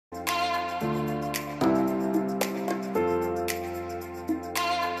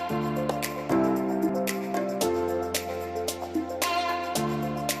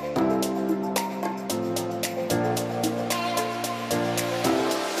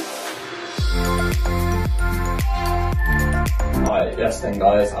Yes then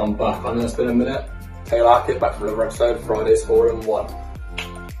guys, I'm back. I know it's been a minute. Taylor Hackett back for another episode, Fridays 4 in 1.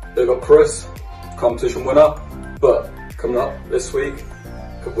 Big up Chris, competition winner, but coming up this week,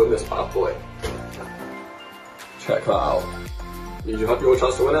 could win this bad boy. Check that out. You have your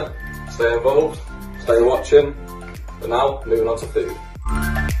chance to win it. Stay involved, stay watching. But now, moving on to food.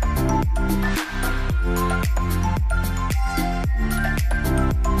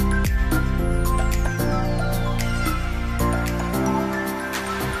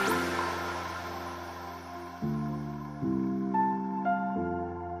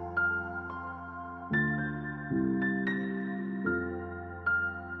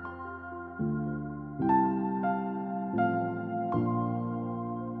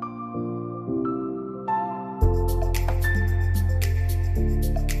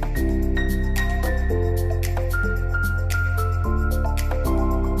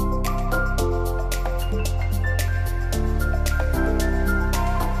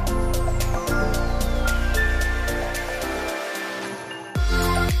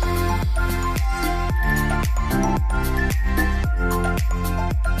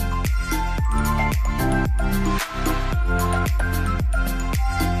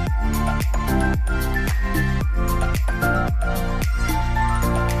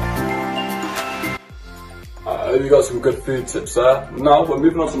 I hope you got some good food tips there. Now we're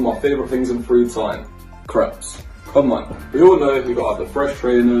moving on to my favourite things in free time. Crepes. Come on. We all know you gotta have the fresh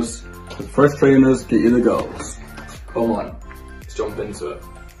trainers. The fresh trainers get you the goals. Come on. Let's jump into it.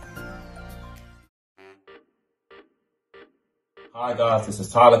 Hi guys, this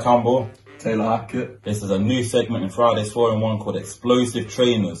is Tyler Campbell. Taylor Hackett. This is a new segment in Fridays 4 in 1 called Explosive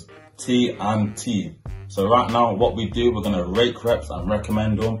Trainers, T&T. So right now what we do, we're gonna rate crepes and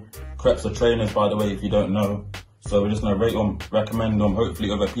recommend them. Crepes are trainers, by the way, if you don't know. So we're just gonna rate them, recommend them.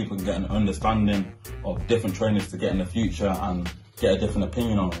 Hopefully other people can get an understanding of different trainers to get in the future and get a different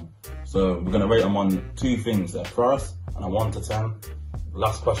opinion on them. So we're gonna rate them on two things, their price and a 1 to 10.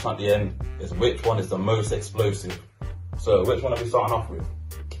 Last question at the end is which one is the most explosive? So which one are we starting off with?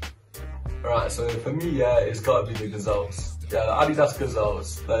 Alright, so for me, yeah, it's gotta be the Gazelles. Yeah, the Adidas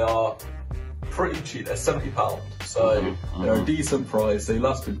Gazelles, they are pretty cheap, they're £70. So they're a decent price, they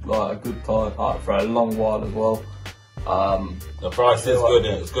lasted like a good time, for a long while as well. The price is good,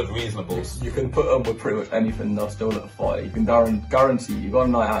 it's good, reasonable. You can put them with pretty much anything, they'll still look fire. You can guarantee you got a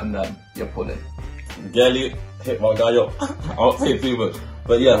night out in them, you're pulling. Gelly, hit my guy up. I'll say too much.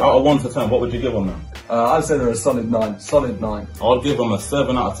 But yeah, out of 1 to 10, what would you give them then? I'd say they're a solid 9, solid 9. I'd give them a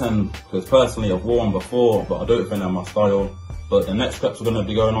 7 out of 10, because personally I've worn before, but I don't think they're my style. But the next steps we're going to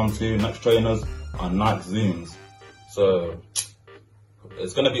be going on to, next trainers, are Nike Zooms. So,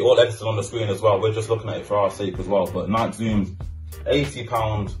 it's going to be all edited on the screen as well. We're just looking at it for our sake as well. But Nike Zooms,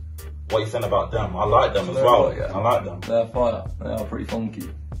 £80. What are you saying about them? I like them as well. I like them. They're fire. They are pretty funky.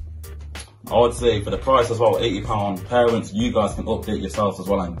 I would say for the price as well, £80. Parents, you guys can update yourselves as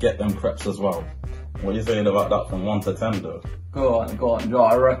well and get them crepes as well. What are you saying about that from 1 to 10 though? Go on. Joe,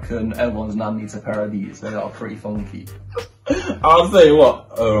 I reckon everyone's nan needs a pair of these. They are pretty funky. I'll say what?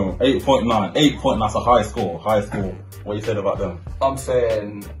 8.9. 8 point, that's a high score. High score. What are you saying about them? I'm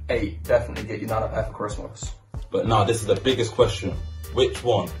saying 8. Definitely get your nan a pair for Christmas. But now this is the biggest question. Which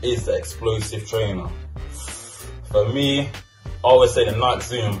one is the explosive trainer? For me, I always say the Nike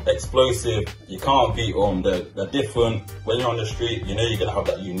Zoom, explosive. You can't beat them. They're different. When you're on the street, you know you're gonna have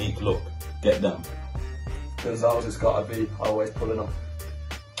that unique look. Get them. Gazelles, it's gotta be always pulling up.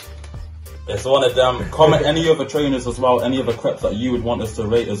 It's one of them. Comment any other trainers as well, any other crepes that you would want us to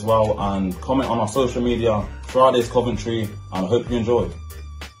rate as well, and comment on our social media, Fridays Coventry, and I hope you enjoyed.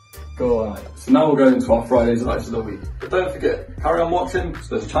 Go on. So now we're going into our Fridays Lights of the Week. But don't forget, carry on watching,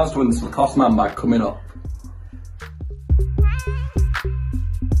 so there's a chance to win this Lacoste Man bag coming up.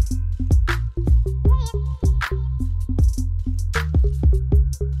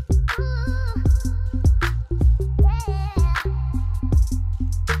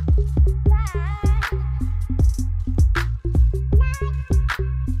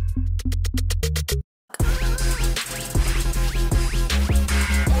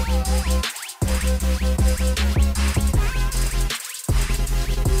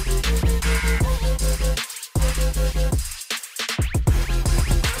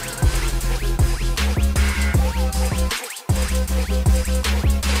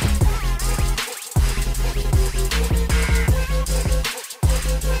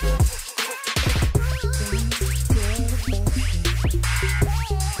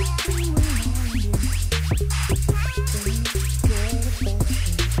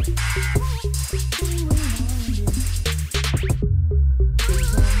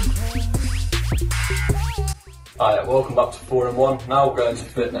 Alright, welcome back to 4 in 1. Now we're going to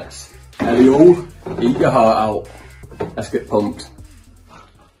fitness. Hey all, eat your heart out. Let's get pumped.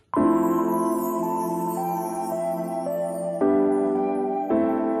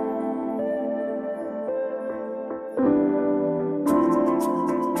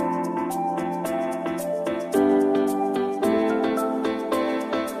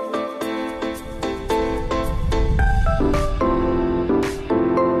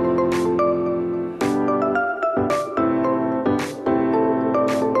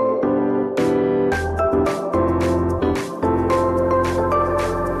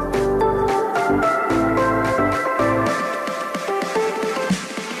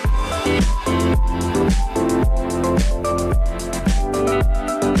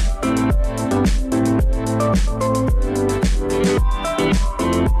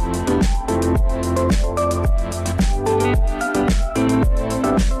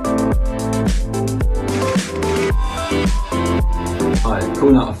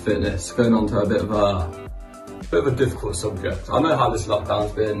 Coming out of fitness, going on to a bit of a difficult subject. I know how this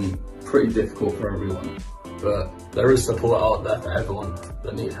lockdown's been pretty difficult for everyone, but there is support out there for everyone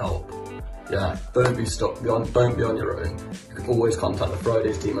that need help. Yeah, don't be stuck, don't be on your own. You can always contact the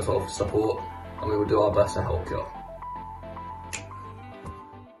Fridays team as well for support, and we will do our best to help you.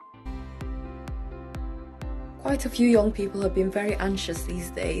 Quite a few young people have been very anxious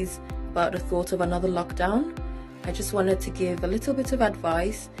these days about the thought of another lockdown. I just wanted to give a little bit of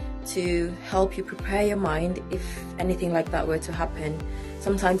advice to help you prepare your mind if anything like that were to happen.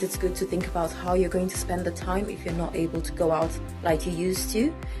 Sometimes it's good to think about how you're going to spend the time if you're not able to go out like you used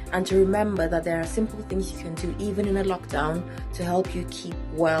to, and to remember that there are simple things you can do even in a lockdown to help you keep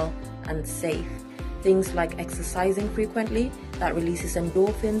well and safe. Things like exercising frequently, that releases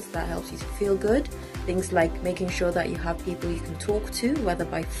endorphins, that helps you to feel good. Things like making sure that you have people you can talk to, whether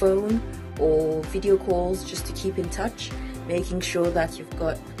by phone or video calls, just to keep in touch. Making sure that you've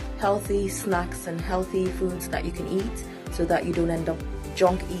got healthy snacks and healthy foods that you can eat so that you don't end up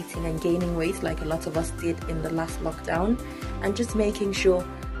junk eating and gaining weight like a lot of us did in the last lockdown. And just making sure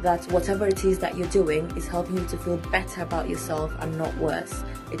that whatever it is that you're doing is helping you to feel better about yourself and not worse.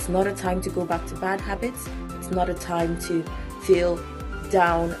 It's not a time to go back to bad habits. It's not a time to feel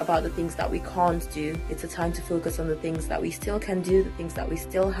down about the things that we can't do. It's a time to focus on the things that we still can do, the things that we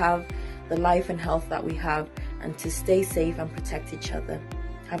still have, the life and health that we have, and to stay safe and protect each other.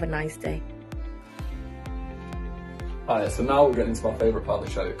 Have a nice day. Alright, so now we're getting into my favourite part of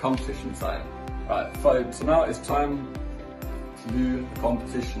the show, competition time. Right, so now it's time to do the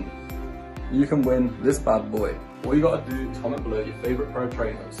competition. You can win this bad boy. All you gotta do is comment below your favourite pair of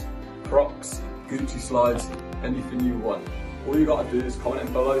trainers. Crocs, Gucci slides, anything you want. All you gotta do is comment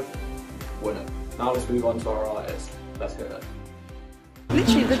in below, win it. Now let's move on to our artist. Let's go there.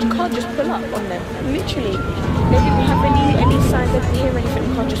 Literally, the car just pulled up on them. Literally, they didn't have any signs of hear anything.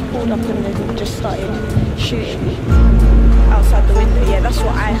 The car just pulled up and they just started shooting outside the window. Yeah, that's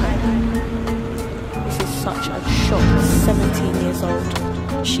what I heard. This is such a shock. 17 years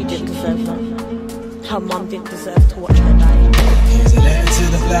old. She didn't deserve that. Her mum didn't deserve to watch her die. Here's a letter to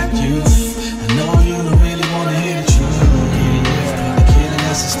the black youth. I know you don't really want to hear the truth. The killing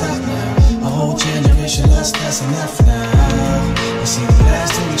has to stop now. A whole generation lost, that's enough now. You see the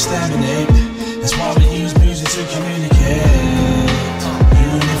plans to exterminate. That's why we use music to communicate.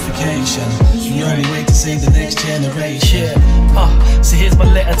 Unification, the only way to save the next generation. So here's my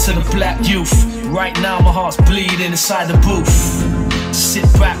letter to the black youth. Right now my heart's bleeding inside the booth. Sit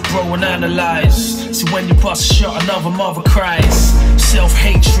back, bro, and analyze. See, when you bust a shot, another mother cries.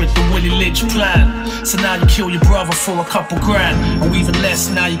 Self-hatred, the Willie Lynch plan. So now you kill your brother for a couple grand, or even less.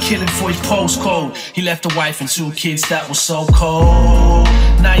 Now you're killing for his postcode. He left a wife and 2 kids, that was so cold.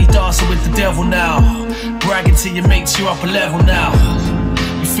 Now you dancing with the devil now, bragging to your mates you're up a level now.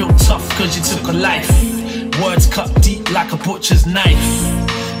 You feel tough cause you took a life. Words cut deep like a butcher's knife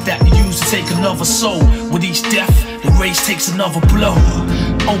that you use to take another soul. With each death, the race takes another blow.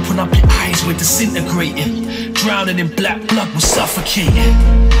 Open up your eyes, we're disintegrating. Drowning in black blood, we're suffocating.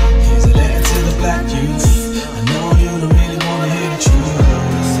 Here's a letter to the black youth. I know you don't really want to hear the truth,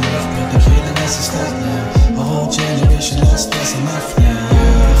 but the killing has to stop now. A whole generation lost, that's enough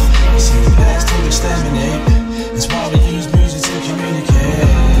now. You see the plans to exterminate. That's why we use music to communicate.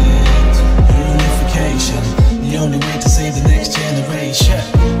 Unification, the only way to save the next generation.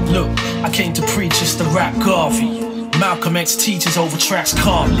 Look, I came to preach, it's the rap Garvey. Malcolm X teaches over tracks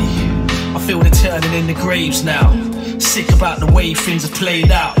calmly. I feel they're turning in the graves now. Sick about the way things have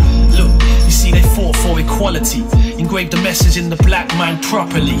played out. Look, you see they fought for equality. Engraved the message in the black mind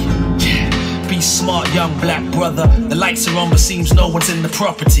properly. Yeah, be smart, young black brother. The lights are on, but seems no one's in the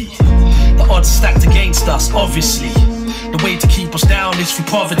property. The odds are stacked against us, obviously. The way to keep us down is through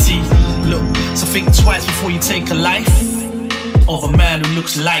poverty. Look, so think twice before you take a life of a man who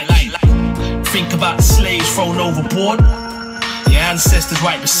looks like you. Think about the slaves thrown overboard, your ancestors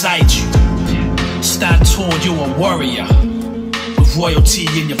right beside you. Stand tall, you're a warrior with royalty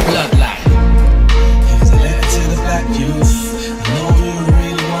in your bloodline. Here's a letter to the black youth.